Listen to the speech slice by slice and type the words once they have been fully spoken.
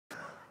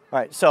All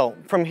right, so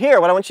from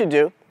here, what I want you to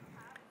do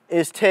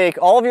is take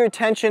all of your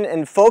attention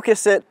and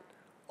focus it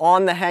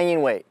on the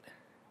hanging weight.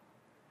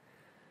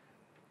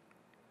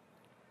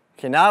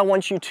 Okay, now I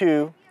want you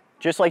to,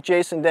 just like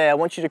Jason Day, I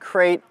want you to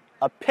create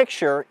a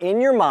picture in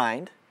your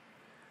mind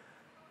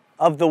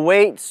of the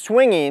weight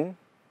swinging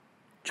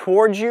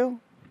towards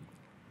you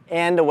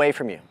and away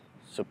from you.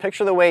 So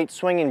picture the weight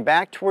swinging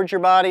back towards your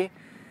body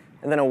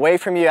and then away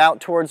from you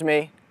out towards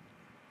me.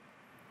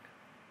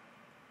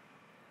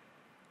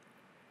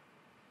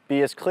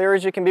 Be as clear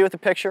as you can be with the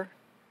picture.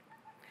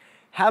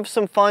 Have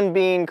some fun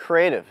being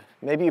creative.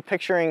 Maybe you're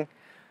picturing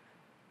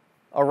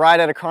a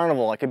ride at a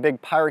carnival, like a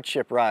big pirate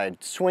ship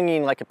ride,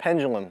 swinging like a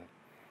pendulum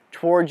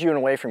towards you and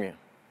away from you.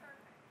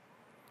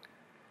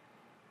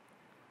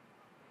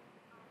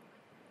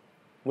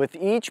 With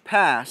each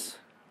pass,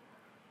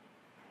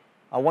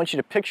 I want you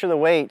to picture the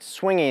weight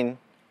swinging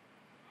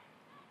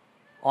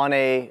on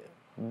a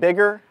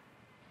bigger,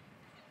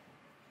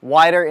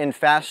 wider, and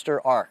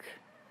faster arc.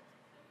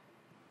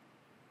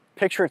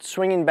 Picture it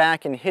swinging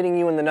back and hitting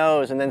you in the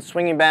nose, and then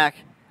swinging back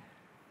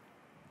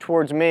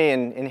towards me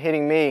and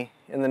hitting me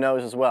in the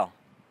nose as well.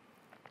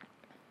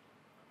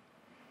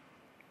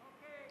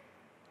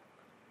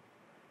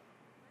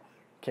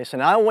 Okay, so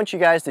now I want you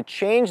guys to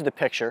change the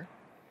picture,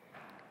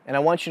 and I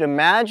want you to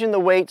imagine the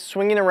weight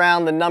swinging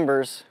around the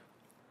numbers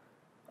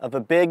of a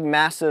big,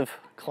 massive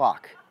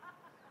clock.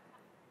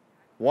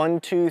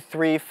 1, 2,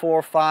 3,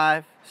 4,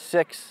 5,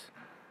 6,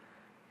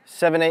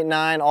 7, 8,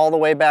 9, all the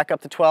way back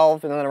up to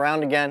 12, and then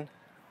around again.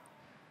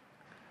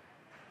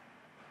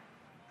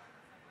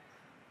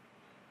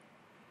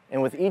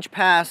 And with each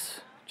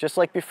pass, just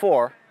like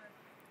before,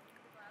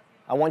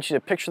 I want you to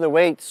picture the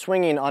weight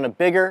swinging on a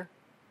bigger,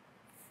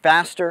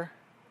 faster,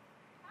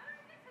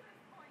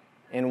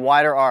 and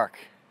wider arc.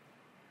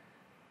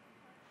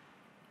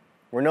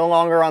 We're no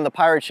longer on the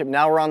pirate ship,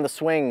 now we're on the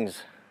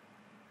swings.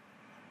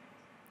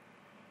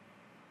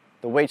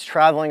 The weight's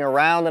traveling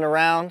around and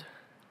around.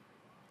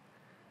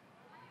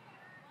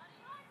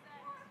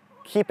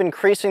 Keep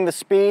increasing the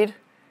speed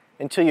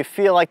until you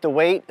feel like the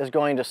weight is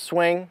going to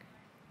swing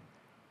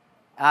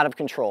out of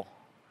control.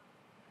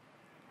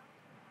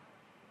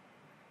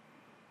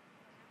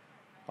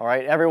 All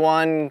right,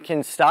 everyone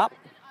can stop.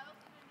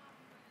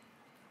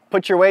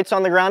 Put your weights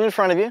on the ground in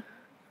front of you.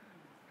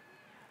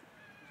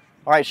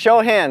 All right, show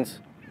of hands.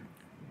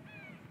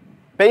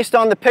 Based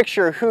on the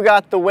picture, who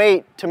got the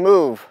weight to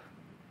move?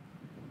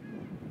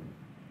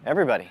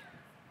 Everybody.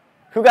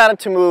 Who got it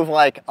to move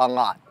like a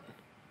lot?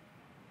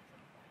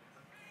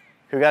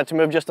 Who got it to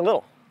move just a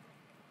little?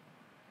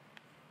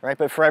 Right,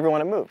 but for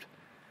everyone it moved.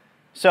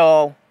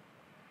 So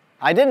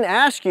I didn't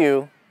ask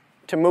you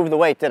to move the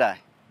weight, did I?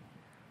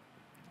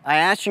 I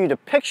asked you to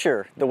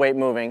picture the weight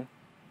moving,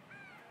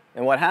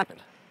 and what happened?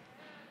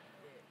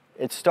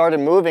 It started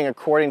moving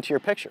according to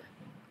your picture.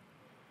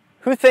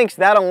 Who thinks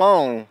that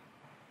alone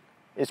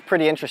is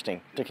pretty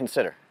interesting to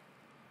consider?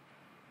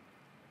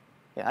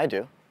 Yeah, I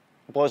do.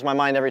 It blows my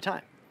mind every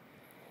time.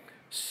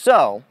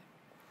 So,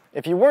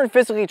 if you weren't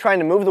physically trying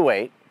to move the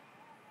weight,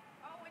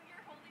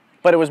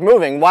 but it was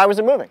moving, why was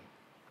it moving?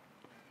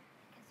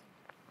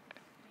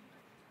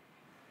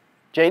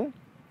 Jaden?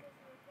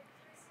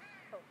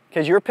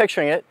 Because you were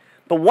picturing it.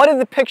 But what did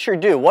the picture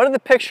do? What did the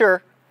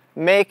picture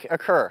make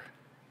occur?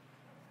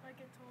 Like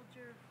it told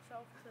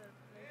yourself to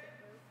make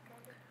it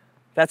move.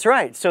 That's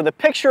right. So the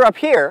picture up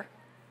here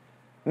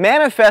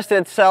manifested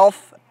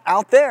itself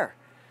out there.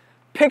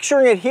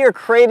 Picturing it here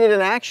created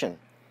an action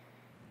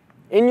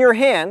in your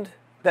hand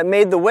that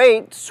made the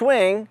weight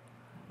swing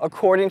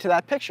according to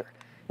that picture.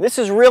 This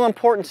is real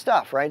important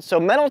stuff, right?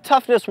 So Mental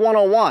Toughness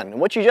 101,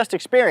 what you just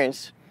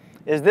experienced,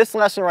 is this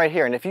lesson right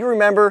here. And if you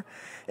remember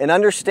and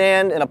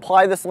understand and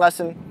apply this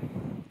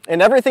lesson in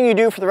everything you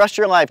do for the rest of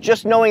your life,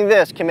 just knowing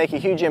this can make a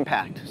huge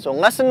impact. So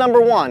lesson number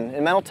 1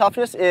 in mental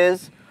toughness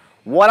is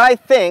what I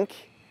think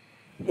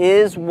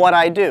is what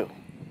I do.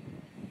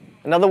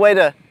 Another way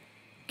to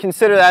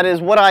consider that is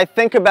what I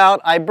think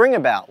about, I bring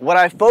about. What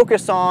I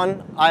focus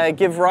on, I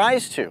give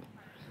rise to.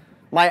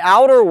 My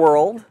outer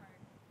world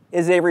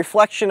is a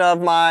reflection of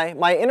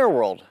my inner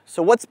world.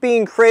 So what's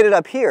being created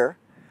up here,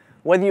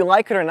 whether you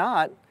like it or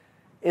not,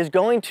 is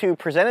going to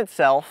present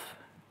itself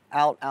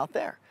out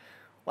there.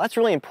 Well, that's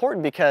really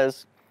important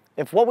because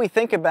if what we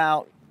think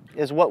about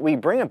is what we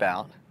bring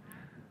about,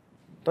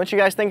 don't you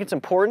guys think it's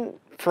important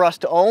for us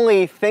to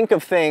only think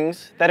of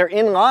things that are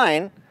in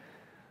line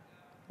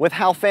with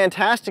how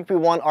fantastic we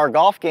want our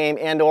golf game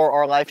and or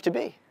our life to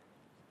be?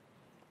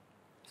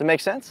 Does that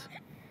make sense?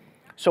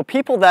 So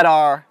people that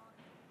are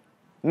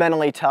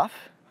mentally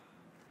tough,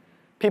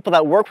 people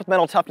that work with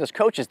mental toughness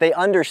coaches, they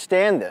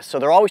understand this. So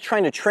they're always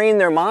trying to train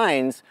their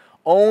minds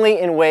only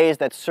in ways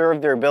that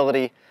serve their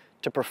ability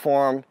to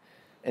perform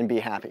and be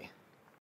happy.